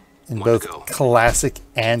down. in One to both go. classic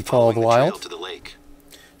and Call of Following the the trail Wild. to the lake.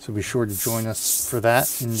 So be sure to join us for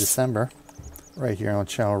that in December, right here on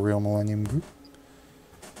Channel Real Millennium Group.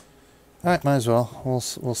 All right, might as well. We'll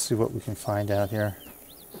see what we can find out here.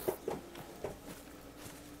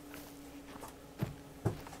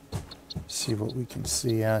 See what we can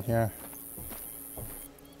see out here.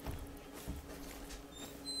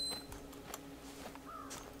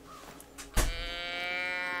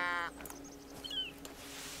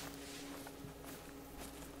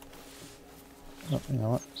 Oh, you know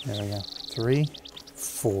what? There we go. 3,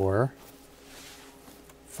 4,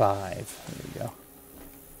 5. There we go.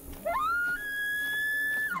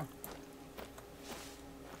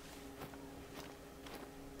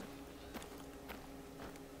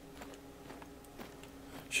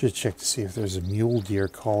 Should check to see if there's a mule deer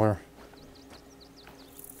caller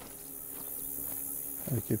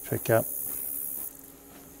that we could pick up.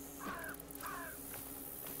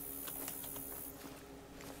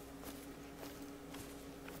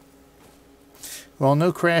 Well,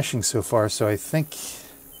 no crashing so far, so I think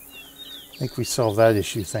we solved that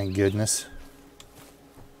issue, thank goodness.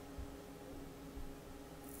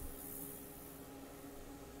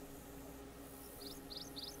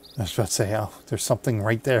 I was about to say, oh, there's something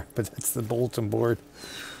right there, but that's the bulletin board.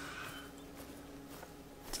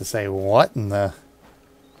 To say, what in the...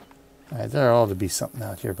 there ought to be something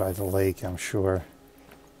out here by the lake, I'm sure.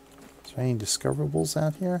 Is there any discoverables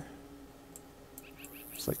out here?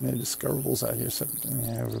 Looks like no discoverables out here, so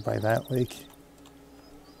yeah, over by that lake.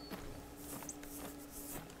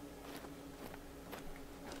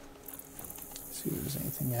 See if there's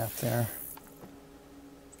anything out there.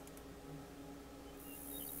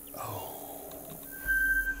 Oh,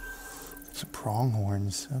 some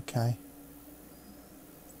pronghorns. Okay.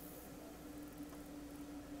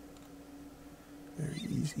 Very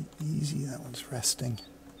easy, easy. That one's resting.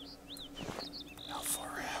 How far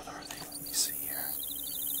out are they? Let me see here.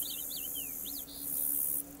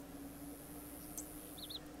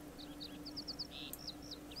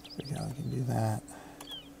 There we go. I can do that.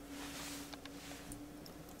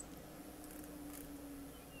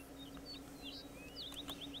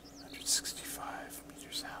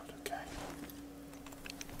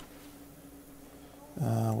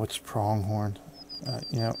 What's pronghorn?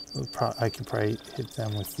 You know, I can probably hit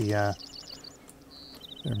them with the,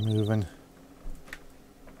 they're moving.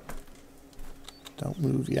 Don't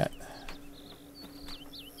move yet.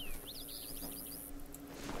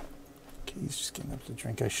 Okay, he's just getting up to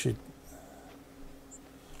drink. I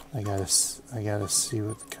gotta see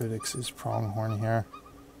what the codex is. Pronghorn here.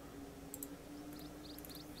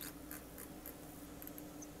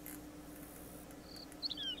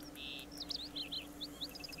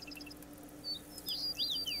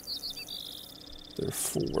 They're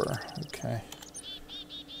 4, okay.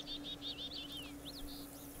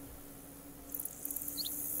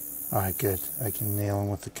 Alright, good. I can nail him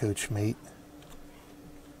with the coach mate,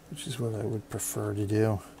 which is what I would prefer to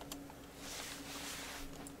do.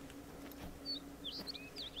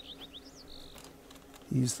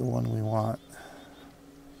 He's the one we want.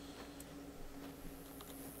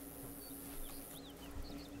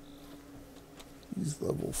 He's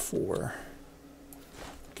level 4.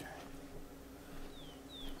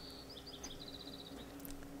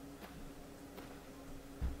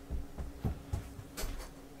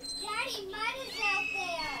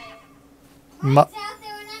 Mud's out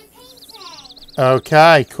there and I'm painting.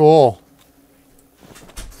 Okay, cool.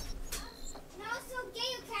 And also,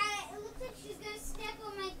 Gail Cat, it looks like she's gonna step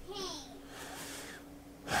on my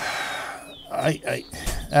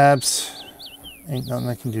paint. Abs, ain't nothing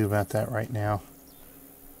I can do about that right now.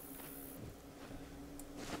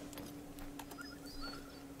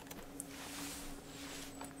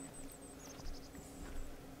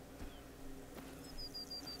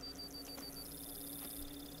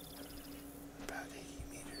 About 80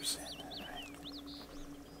 meters in, right?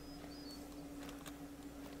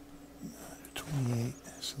 28,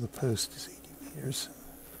 so the post is 80 meters.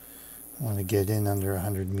 I want to get in under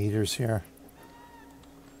 100 meters here.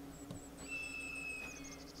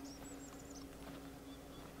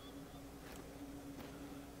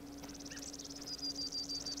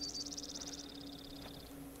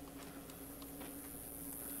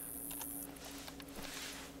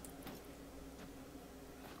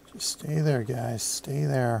 Just stay there, guys. Stay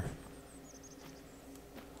there.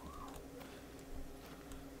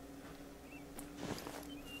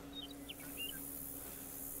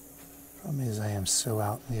 Problem is, I am so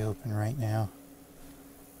out in the open right now.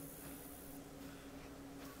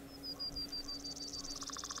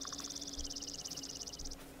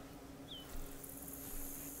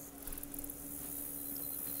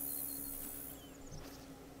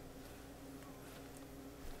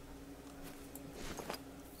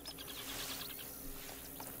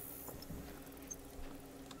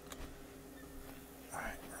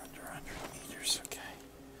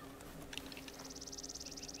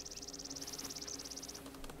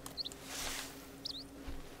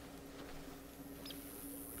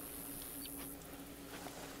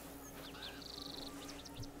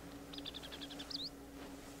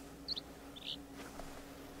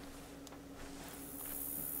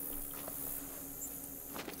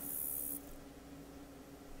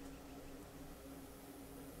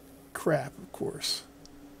 crap, of course.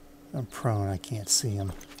 I'm prone, I can't see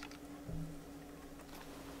him.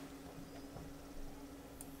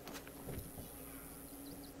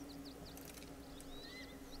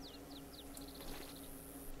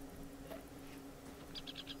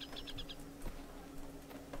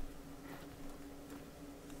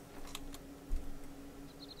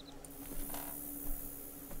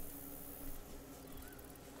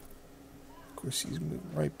 Of course, he's moving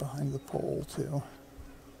right behind the pole, too.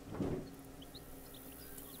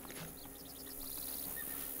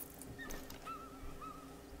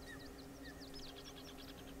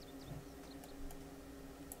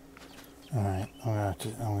 All right,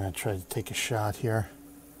 I'm gonna try to take a shot here.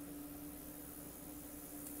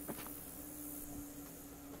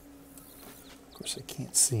 Of course, I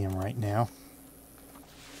can't see him right now.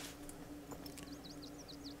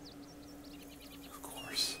 Of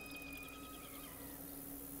course.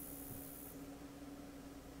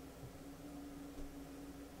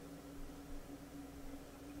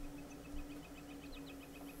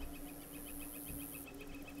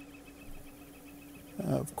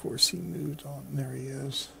 Of course, he moved on. There he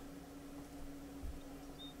is.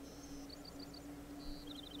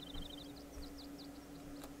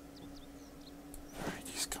 All right,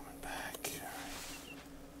 he's coming back.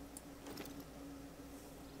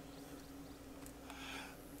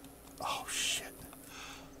 All right. Oh, shit.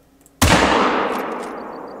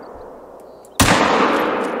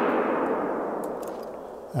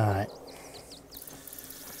 All right.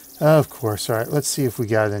 Of course. All right, let's see if we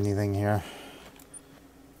got anything here.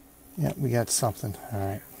 Yeah, we got something. All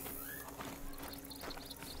right.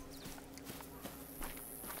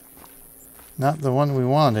 Not the one we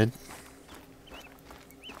wanted.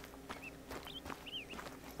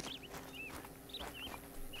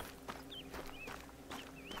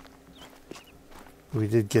 We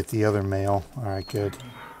did get the other male. All right, good.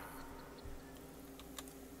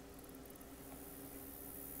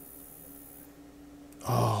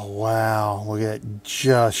 Oh, wow. Look at that.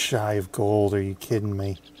 Just shy of gold. Are you kidding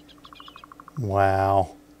me?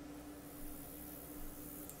 Wow.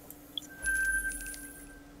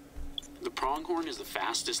 The pronghorn is the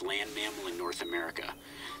fastest land mammal in North America.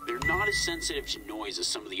 They're not as sensitive to noise as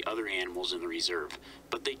some of the other animals in the reserve,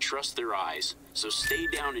 but they trust their eyes, so stay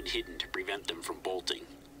down and hidden to prevent them from bolting.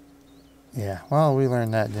 Yeah, well, we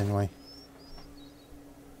learned that, didn't we?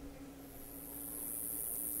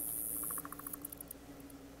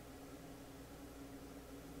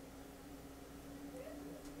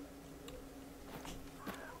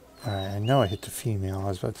 Alright, I know I hit the female. I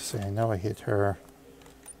was about to say, I know I hit her.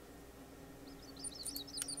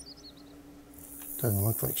 Doesn't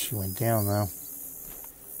look like she went down, though.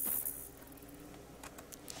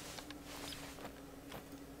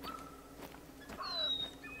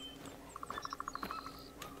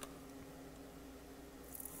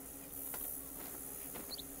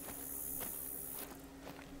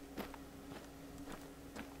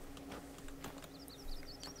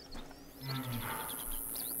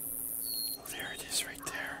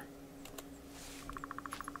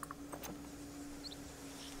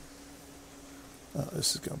 Oh,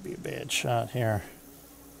 this is going to be a bad shot here.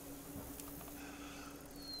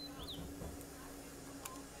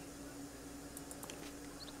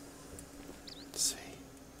 Let's see.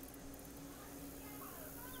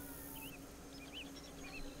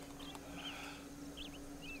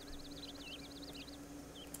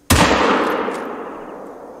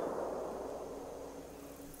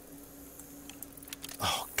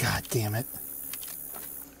 Oh, God damn it.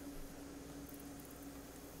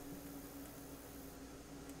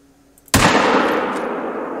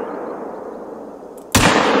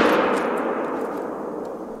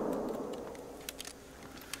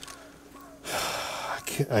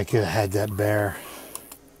 I could have had that bear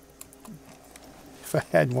if I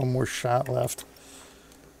had one more shot left.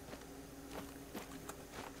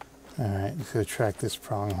 Alright, let's go track this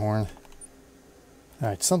pronghorn.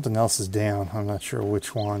 Alright, something else is down. I'm not sure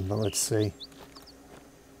which one, but let's see.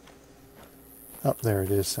 Oh, there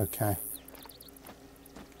it is. Okay.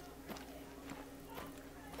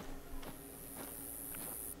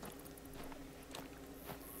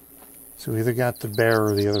 So we either got the bear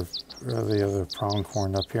or the other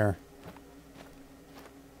pronghorn up here.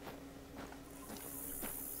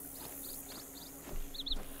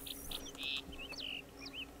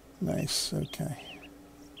 Nice, okay.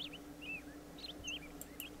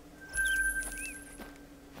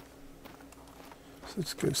 So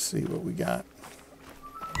let's go see what we got.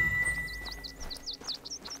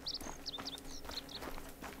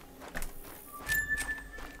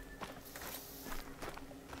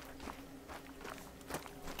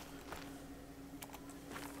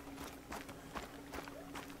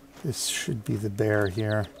 This should be the bear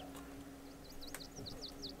here.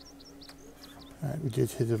 Alright, we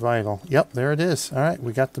did hit a vital. Yep, there it is. Alright,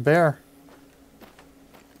 we got the bear.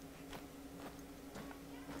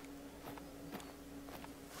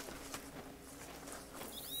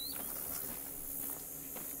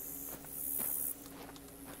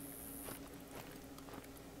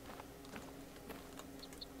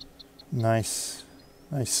 Nice.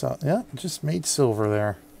 Nice. Yeah, just made silver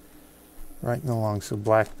there. Right along. So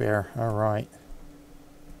black bear. Alright.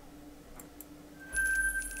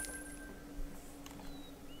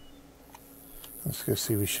 Let's go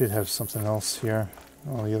see. We should have something else here.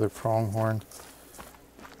 Oh, the other pronghorn.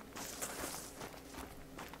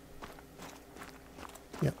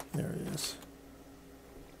 Yep, there it is.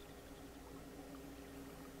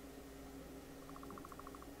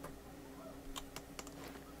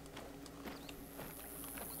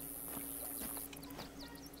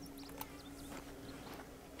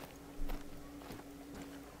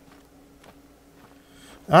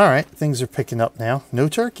 All right, things are picking up now. No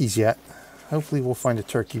turkeys yet. Hopefully we'll find a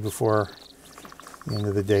turkey before the end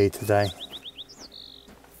of the day today.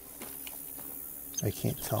 I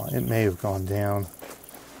can't tell. It may have gone down.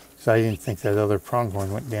 So I didn't think that other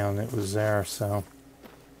pronghorn went down. It was there, so.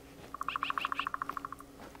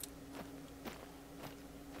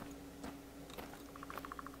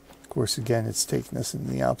 Of course, again, it's taking us in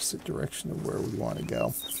the opposite direction of where we want to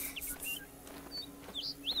go.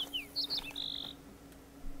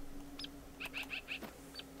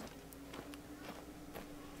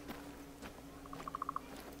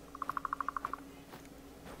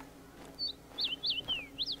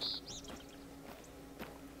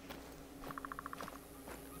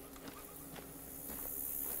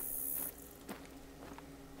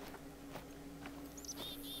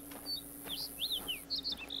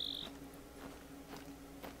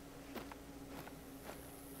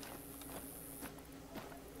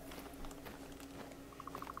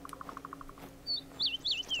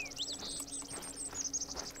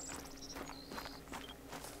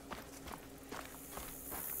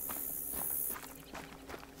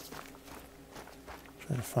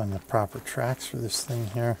 Try to find the proper tracks for this thing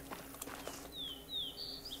here.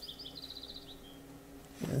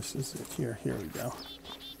 Yeah, this is it here. Here we go.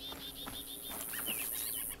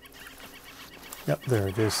 Yep, there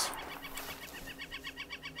it is.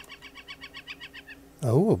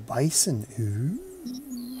 Oh, a bison. Ooh.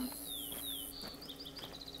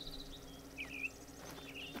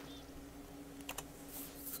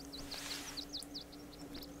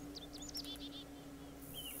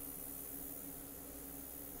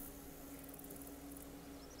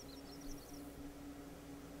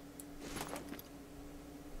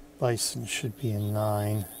 Bison should be a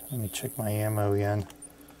 9. Let me check my ammo again.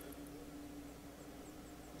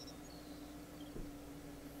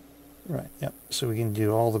 Right, yep. So we can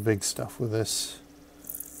do all the big stuff with this.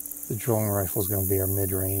 The drilling rifle is going to be our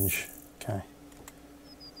mid-range. Okay.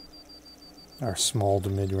 Our small to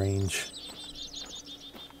mid-range.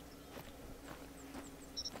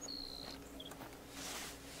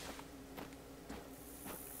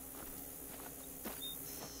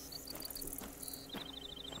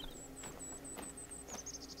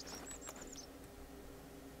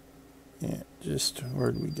 Yeah, just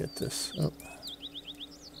where did we get this? Oh.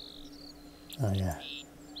 Oh yeah,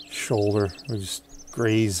 shoulder. We just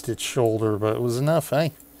grazed its shoulder, but it was enough, eh?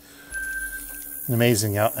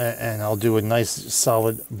 Amazing. And I'll do a nice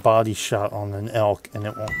solid body shot on an elk, and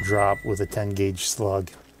it won't drop with a 10 gauge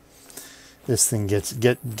slug. This thing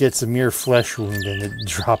gets a mere flesh wound, and it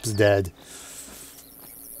drops dead.